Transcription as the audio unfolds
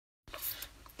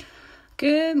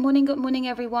Good morning,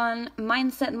 everyone.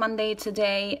 Mindset Monday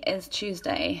today is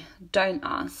Tuesday. Don't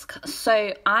ask.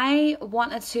 So I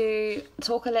wanted to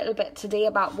talk a little bit today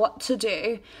about what to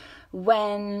do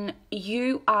when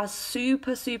you are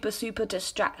super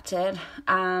distracted,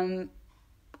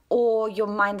 or your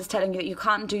mind is telling you that you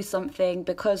can't do something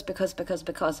because.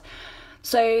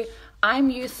 So I'm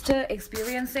used to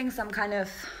experiencing some kind of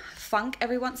funk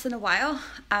every once in a while.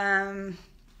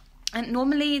 And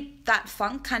normally that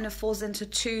funk kind of falls into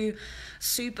two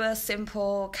super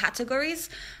simple categories.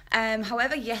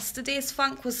 However, yesterday's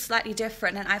funk was slightly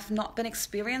different, and I've not been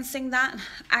experiencing that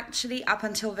actually up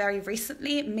until very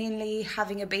recently. Mainly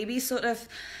having a baby sort of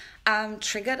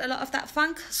triggered a lot of that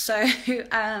funk. So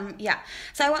So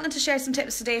I wanted to share some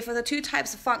tips today for the two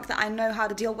types of funk that I know how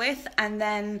to deal with, and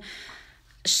then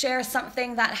share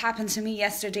something that happened to me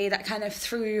yesterday that kind of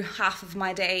threw half of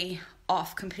my day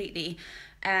off completely.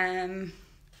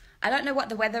 I don't know what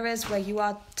the weather is where you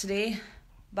are today,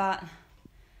 but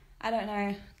I don't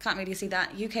know, can't really see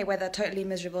that. UK weather, totally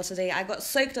miserable today. I got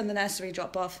soaked on the nursery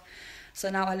drop off, so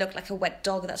now I look like a wet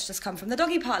dog that's just come from the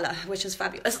doggy parlour, which is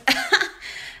fabulous.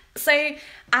 So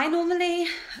I normally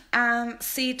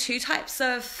see two types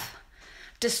of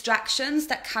distractions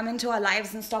that come into our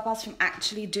lives and stop us from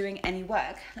actually doing any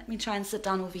work. Let me try and sit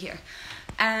down over here.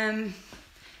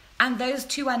 And those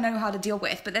two I know how to deal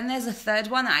with. But then there's a third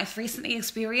one that I've recently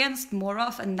experienced more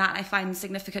of, and that I find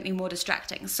significantly more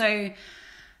distracting. So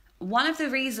one of the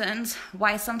reasons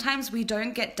why sometimes we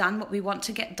don't get done what we want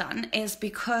to get done is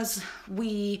because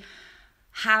we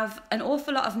have an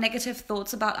awful lot of negative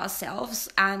thoughts about ourselves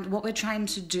and what we're trying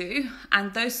to do.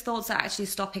 And those thoughts are actually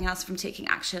stopping us from taking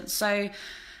action. So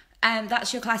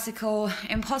that's your classical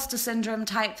imposter syndrome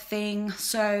type thing.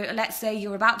 So let's say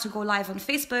you're about to go live on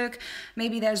Facebook.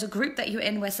 Maybe there's a group that you're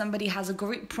in where somebody has a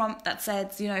group prompt that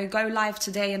says, go live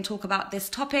today and talk about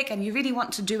this topic, and you really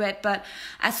want to do it. But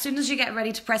as soon as you get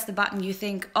ready to press the button, you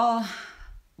think,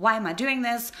 why am I doing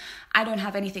this? I don't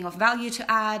have anything of value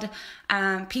to add.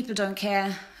 People don't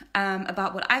care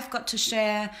about what I've got to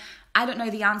share. I don't know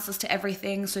the answers to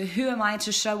everything, so who am I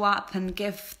to show up and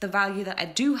give the value that I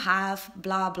do have,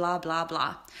 blah, blah, blah,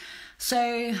 blah.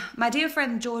 So my dear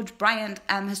friend George Bryant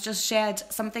has just shared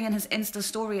something in his Insta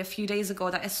story a few days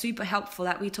ago that is super helpful,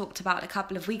 that we talked about a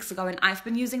couple of weeks ago, and I've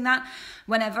been using that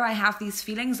whenever I have these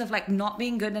feelings of like not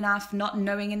being good enough, not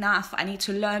knowing enough, I need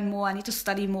to learn more, I need to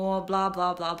study more, blah,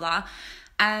 blah, blah, blah.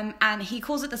 And he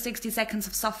calls it the 60 seconds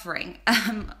of suffering,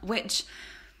 which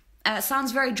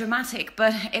sounds very dramatic,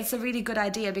 but it's a really good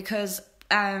idea because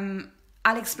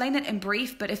I'll explain it in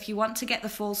brief, but if you want to get the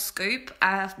full scoop,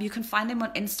 you can find him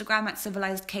on Instagram at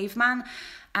Civilized Caveman.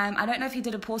 I don't know if he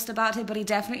did a post about it, but he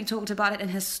definitely talked about it in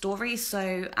his story.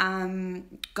 So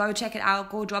go check it out.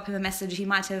 Go drop him a message. He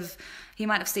might have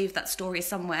saved that story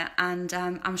somewhere, and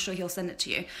I'm sure he'll send it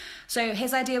to you. So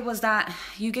his idea was that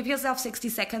you give yourself 60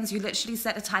 seconds. You literally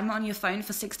set a timer on your phone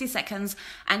for 60 seconds,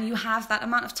 and you have that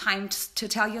amount of time to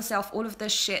tell yourself all of the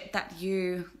shit that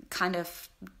you kind of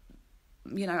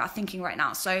are thinking right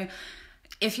now. So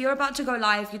if you're about to go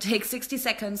live, you take 60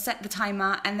 seconds, set the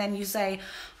timer, and then you say,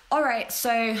 all right,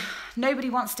 so nobody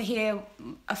wants to hear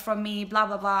from me, blah,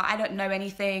 blah, blah. I don't know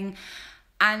anything.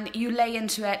 And you lay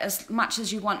into it as much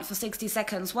as you want for 60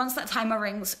 seconds. Once that timer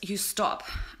rings, you stop.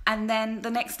 And then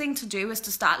the next thing to do is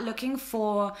to start looking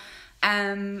for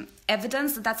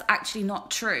evidence that that's actually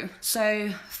not true. So,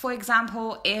 for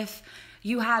example, if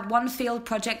you had one failed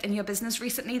project in your business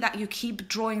recently that you keep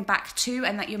drawing back to,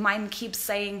 and that your mind keeps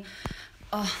saying,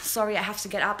 oh, sorry, I have to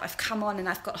get up. I've come on and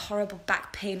I've got horrible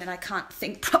back pain and I can't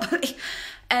think properly.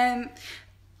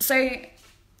 So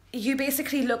you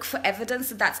basically look for evidence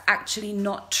that that's actually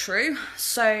not true.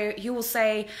 So you will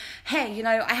say, hey,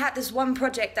 I had this one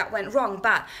project that went wrong,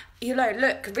 but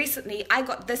look, recently I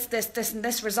got this, and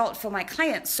this result for my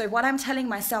clients. So what I'm telling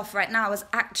myself right now is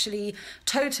actually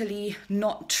totally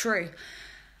not true.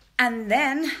 And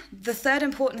then the third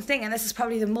important thing, and this is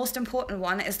probably the most important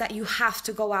one, is that you have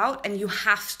to go out and you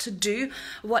have to do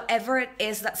whatever it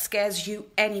is that scares you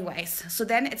anyways. So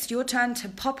then it's your turn to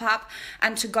pop up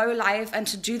and to go live and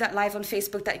to do that live on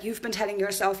Facebook that you've been telling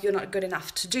yourself you're not good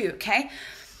enough to do, okay?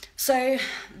 So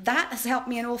that has helped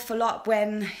me an awful lot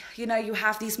when, you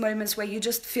have these moments where you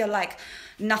just feel like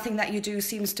nothing that you do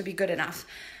seems to be good enough.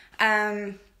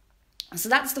 So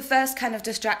that's the first kind of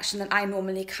distraction that I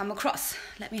normally come across.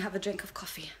 Let me have a drink of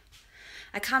coffee.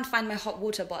 I can't find my hot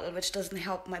water bottle, which doesn't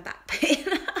help my back pain.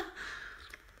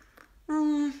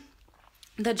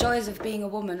 The joys of being a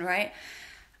woman, right?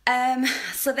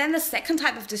 So then the second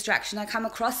type of distraction I come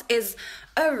across is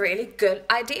a really good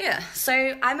idea. So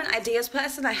I'm an ideas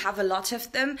person. I have a lot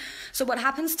of them. So what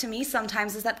happens to me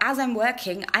sometimes is that as I'm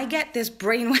working, I get this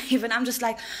brainwave and I'm just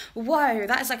like, whoa,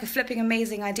 that is like a flipping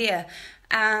amazing idea.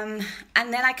 And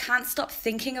then I can't stop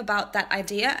thinking about that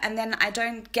idea, and then I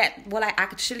don't get what I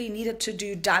actually needed to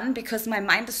do done because my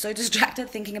mind is so distracted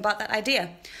thinking about that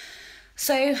idea.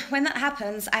 So when that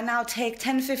happens, I now take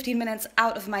 10-15 minutes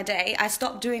out of my day. I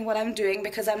stop doing what I'm doing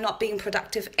because I'm not being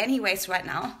productive anyways right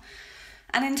now.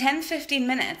 And in 10-15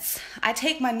 minutes, I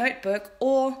take my notebook,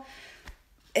 or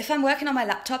if I'm working on my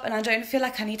laptop and I don't feel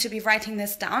like I need to be writing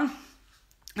this down,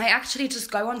 I actually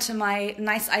just go onto my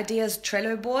Nice Ideas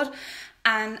Trello board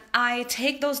and I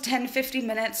take those 10-15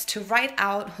 minutes to write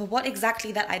out what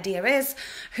exactly that idea is,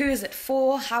 who is it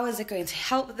for, how is it going to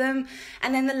help them.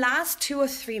 And then the last 2 or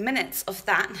 3 minutes of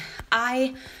that,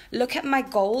 I look at my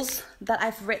goals that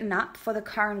I've written up for the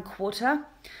current quarter.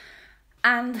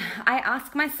 And I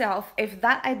ask myself if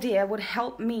that idea would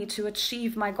help me to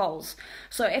achieve my goals.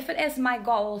 So if it is my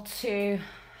goal to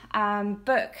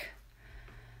book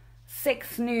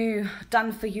 6 new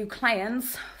done-for-you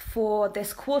clients for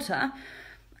this quarter,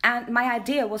 and my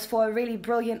idea was for a really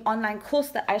brilliant online course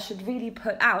that I should really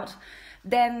put out,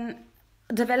 then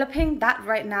developing that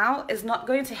right now is not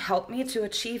going to help me to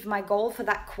achieve my goal for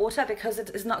that quarter, because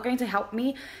it is not going to help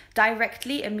me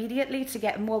directly, immediately, to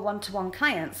get more one-to-one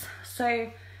clients.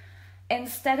 So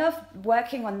instead of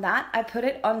working on that, I put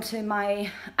it onto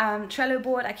my Trello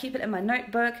board. I keep it in my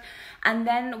notebook. And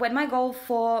then when my goal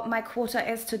for my quarter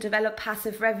is to develop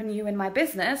passive revenue in my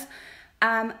business,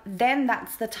 then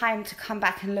that's the time to come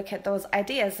back and look at those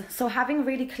ideas. So having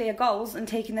really clear goals and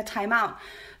taking the time out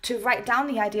to write down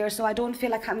the idea so I don't feel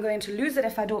like I'm going to lose it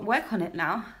if I don't work on it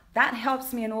now, that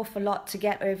helps me an awful lot to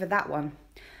get over that one.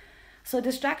 So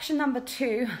distraction number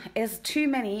 2 is too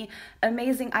many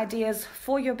amazing ideas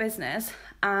for your business,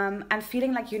 and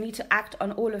feeling like you need to act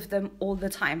on all of them all the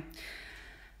time.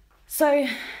 So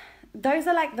those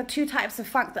are like the 2 types of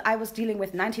funk that I was dealing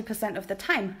with 90% of the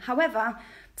time. However,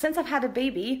 since I've had a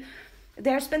baby,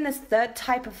 there's been this 3rd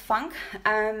type of funk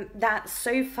that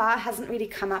so far hasn't really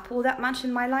come up all that much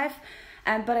in my life,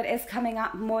 but it is coming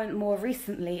up more and more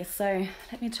recently. So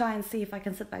let me try and see if I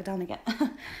can sit back down again.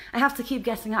 I have to keep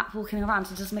getting up, walking around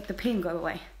to just make the pain go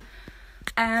away.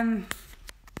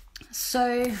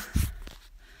 So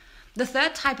the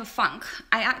 3rd type of funk,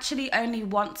 I actually only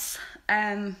once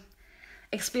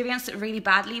experienced it really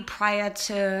badly prior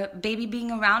to baby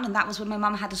being around, and that was when my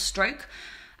mum had a stroke.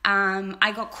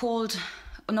 I called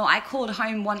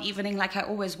home one evening like I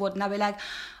always would, and I'd be like,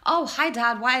 oh, hi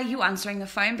Dad, why are you answering the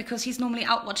phone? Because he's normally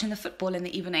out watching the football in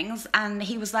the evenings. And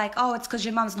he was like, oh, it's because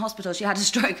your mum's in hospital. She had a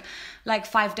stroke like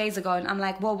 5 days ago. And I'm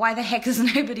like, well, why the heck is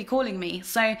nobody calling me?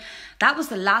 So that was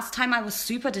the last time I was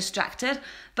super distracted,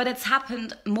 but it's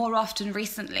happened more often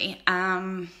recently.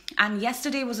 And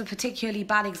yesterday was a particularly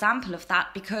bad example of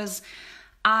that, because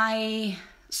our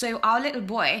little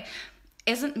boy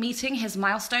isn't meeting his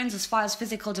milestones as far as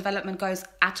physical development goes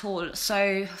at all.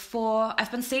 So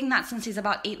I've been seeing that since he's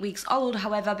about 8 weeks old.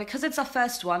 However, because it's our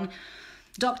first one,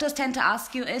 doctors tend to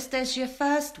ask you, is this your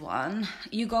first one?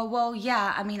 You go, well,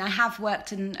 yeah, I mean, I have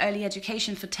worked in early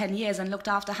education for 10 years and looked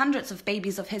after hundreds of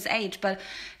babies of his age, but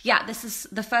yeah, this is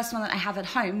the first one that I have at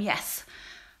home, yes.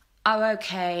 Oh,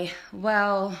 okay,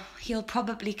 well, he'll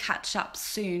probably catch up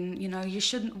soon. You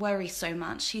shouldn't worry so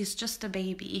much. He's just a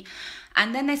baby.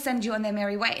 And then they send you on their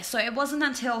merry way. So it wasn't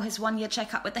until his 1-year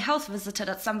checkup with the health visitor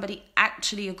that somebody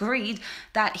actually agreed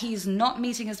that he's not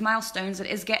meeting his milestones. It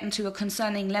is getting to a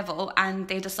concerning level, and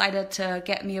they decided to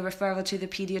get me a referral to the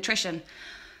pediatrician.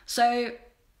 So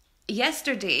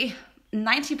yesterday,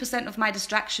 90% of my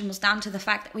distraction was down to the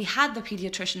fact that we had the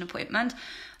pediatrician appointment,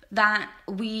 that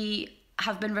we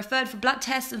have been referred for blood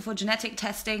tests and for genetic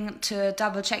testing to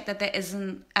double check that there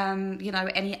isn't,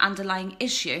 any underlying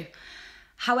issue.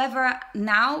 However,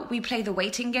 now we play the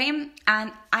waiting game,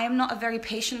 and I am not a very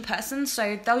patient person.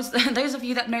 So those of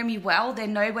you that know me well, they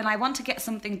know when I want to get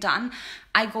something done,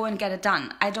 I go and get it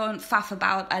done. I don't faff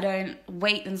about. I don't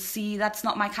wait and see. That's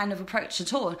not my kind of approach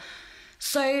at all.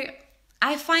 So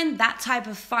I find that type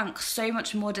of funk so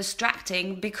much more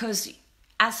distracting, because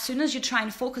as soon as you try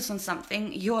and focus on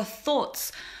something, your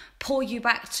thoughts pull you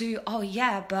back to, oh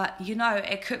yeah, but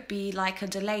it could be like a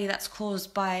delay that's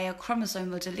caused by a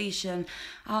chromosomal deletion.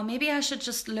 Oh, maybe I should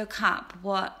just look up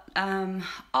what,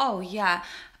 oh yeah,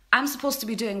 I'm supposed to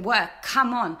be doing work,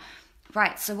 come on.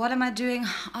 Right, so what am I doing?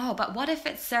 Oh, but what if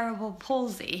it's cerebral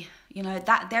palsy? You know,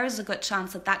 that there is a good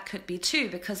chance that that could be too,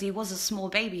 because he was a small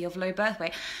baby of low birth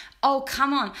weight. Oh,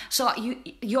 come on. So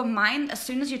your mind, as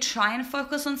soon as you try and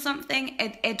focus on something,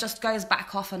 it just goes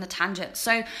back off on a tangent.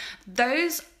 So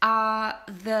those are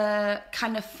the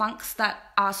kind of funks that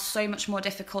are so much more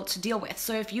difficult to deal with.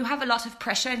 So if you have a lot of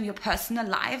pressure in your personal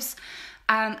lives,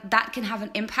 that can have an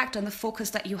impact on the focus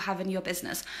that you have in your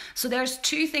business. So there's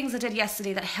 2 things I did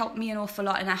yesterday that helped me an awful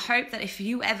lot, and I hope that if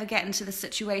you ever get into the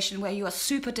situation where you are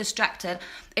super distracted,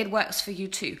 it works for you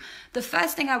too. The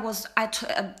first thing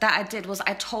I did was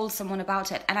I told someone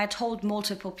about it, and I told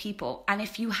multiple people. And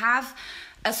if you have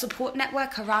a support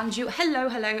network around you, hello,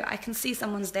 I can see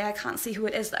someone's there, I can't see who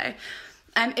it is though.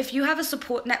 If you have a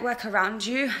support network around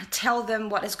you, tell them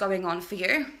what is going on for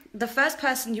you. The first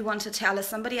person you want to tell is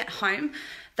somebody at home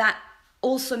that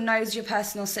also knows your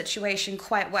personal situation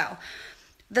quite well.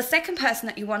 The second person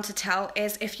that you want to tell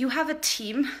is, if you have a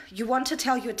team, you want to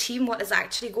tell your team what is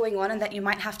actually going on and that you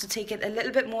might have to take it a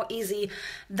little bit more easy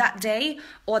that day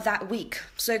or that week.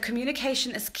 So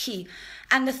communication is key.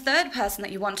 And the third person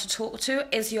that you want to talk to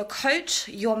is your coach,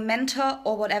 your mentor,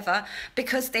 or whatever,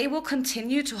 because they will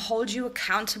continue to hold you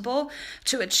accountable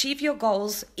to achieve your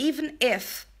goals, even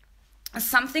if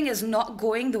something is not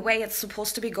going the way it's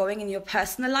supposed to be going in your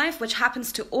personal life, which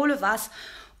happens to all of us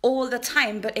all the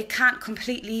time, but it can't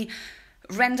completely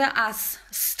render us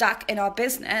stuck in our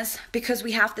business because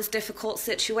we have this difficult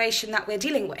situation that we're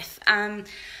dealing with.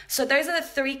 So those are the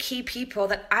 3 key people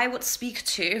that I would speak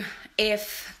to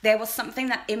if there was something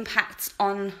that impacts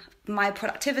on my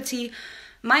productivity,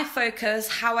 my focus,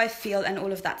 how I feel, and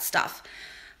all of that stuff.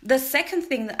 The second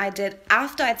thing that I did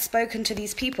after I'd spoken to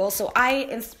these people, so I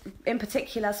in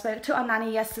particular spoke to our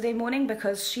nanny yesterday morning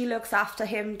because she looks after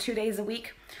him 2 days a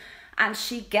week and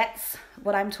she gets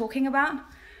what I'm talking about.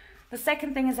 The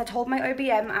second thing is I told my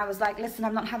OBM, I was like, listen,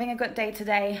 I'm not having a good day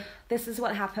today. This is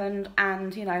what happened.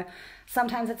 And, you know,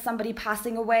 sometimes it's somebody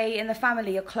passing away in the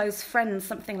family, a close friend,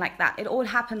 something like that. It all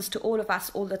happens to all of us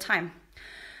all the time.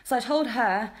 So I told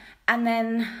her, and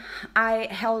then I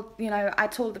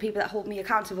told the people that hold me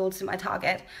accountable to my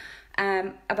target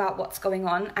about what's going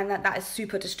on, and that is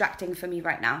super distracting for me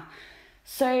right now.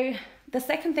 So the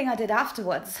second thing I did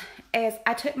afterwards is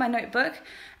I took my notebook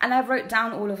and I wrote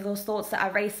down all of those thoughts that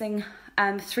are racing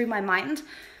through my mind.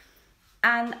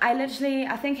 And I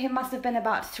think it must have been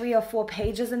about 3 or 4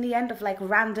 pages in the end of like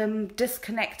random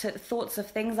disconnected thoughts of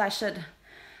things I should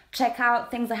check out,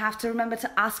 things I have to remember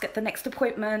to ask at the next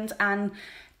appointment, and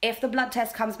if the blood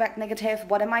test comes back negative,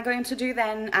 what am I going to do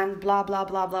then, and blah, blah,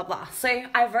 blah, blah, blah. So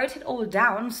I wrote it all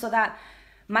down so that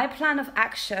my plan of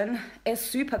action is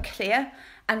super clear,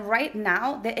 and right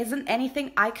now there isn't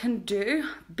anything I can do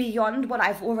beyond what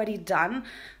I've already done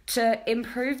to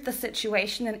improve the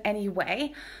situation in any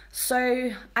way.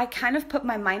 So I kind of put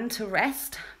my mind to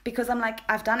rest because I'm like,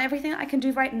 I've done everything I can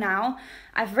do right now.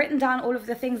 I've written down all of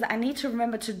the things that I need to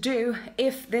remember to do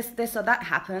if this or that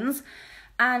happens.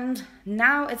 And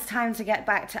now it's time to get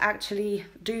back to actually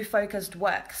do focused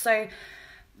work. So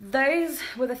those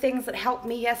were the things that helped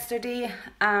me yesterday.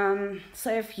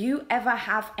 So if you ever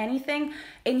have anything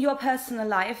in your personal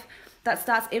life that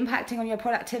starts impacting on your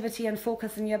productivity and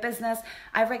focus in your business,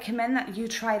 I recommend that you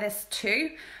try this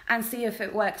too and see if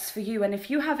it works for you. And if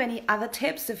you have any other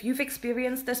tips, if you've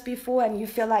experienced this before and you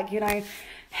feel like, you know,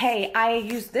 hey, I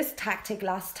used this tactic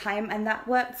last time and that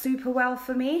worked super well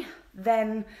for me,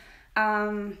 then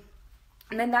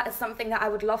that is something that I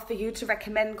would love for you to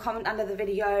recommend. Comment under the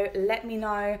video, let me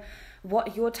know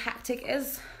what your tactic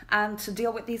is to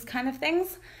deal with these kind of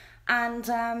things.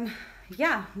 And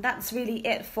yeah, that's really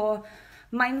it for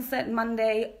Mindset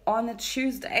Monday on a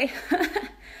Tuesday.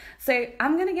 So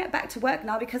I'm going to get back to work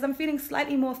now because I'm feeling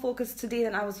slightly more focused today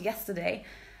than I was yesterday.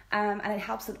 And it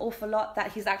helps an awful lot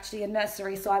that he's actually in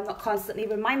nursery, so I'm not constantly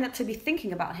reminded to be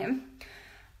thinking about him.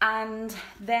 And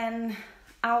then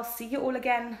I'll see you all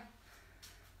again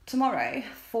tomorrow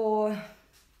for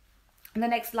the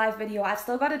next live video. I've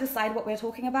still got to decide what we're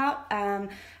talking about.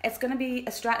 It's going to be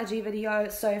a strategy video,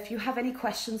 so if you have any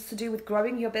questions to do with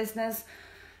growing your business,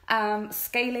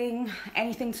 scaling,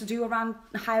 anything to do around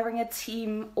hiring a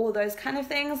team, all those kind of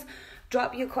things,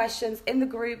 drop your questions in the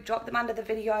group, drop them under the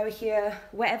video here,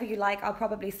 wherever you like. I'll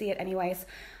probably see it anyways.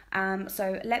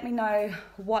 So let me know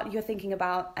what you're thinking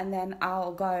about, and then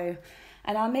I'll go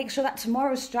and I'll make sure that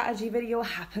tomorrow's strategy video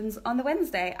happens on the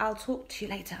Wednesday. I'll talk to you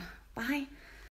later. Bye.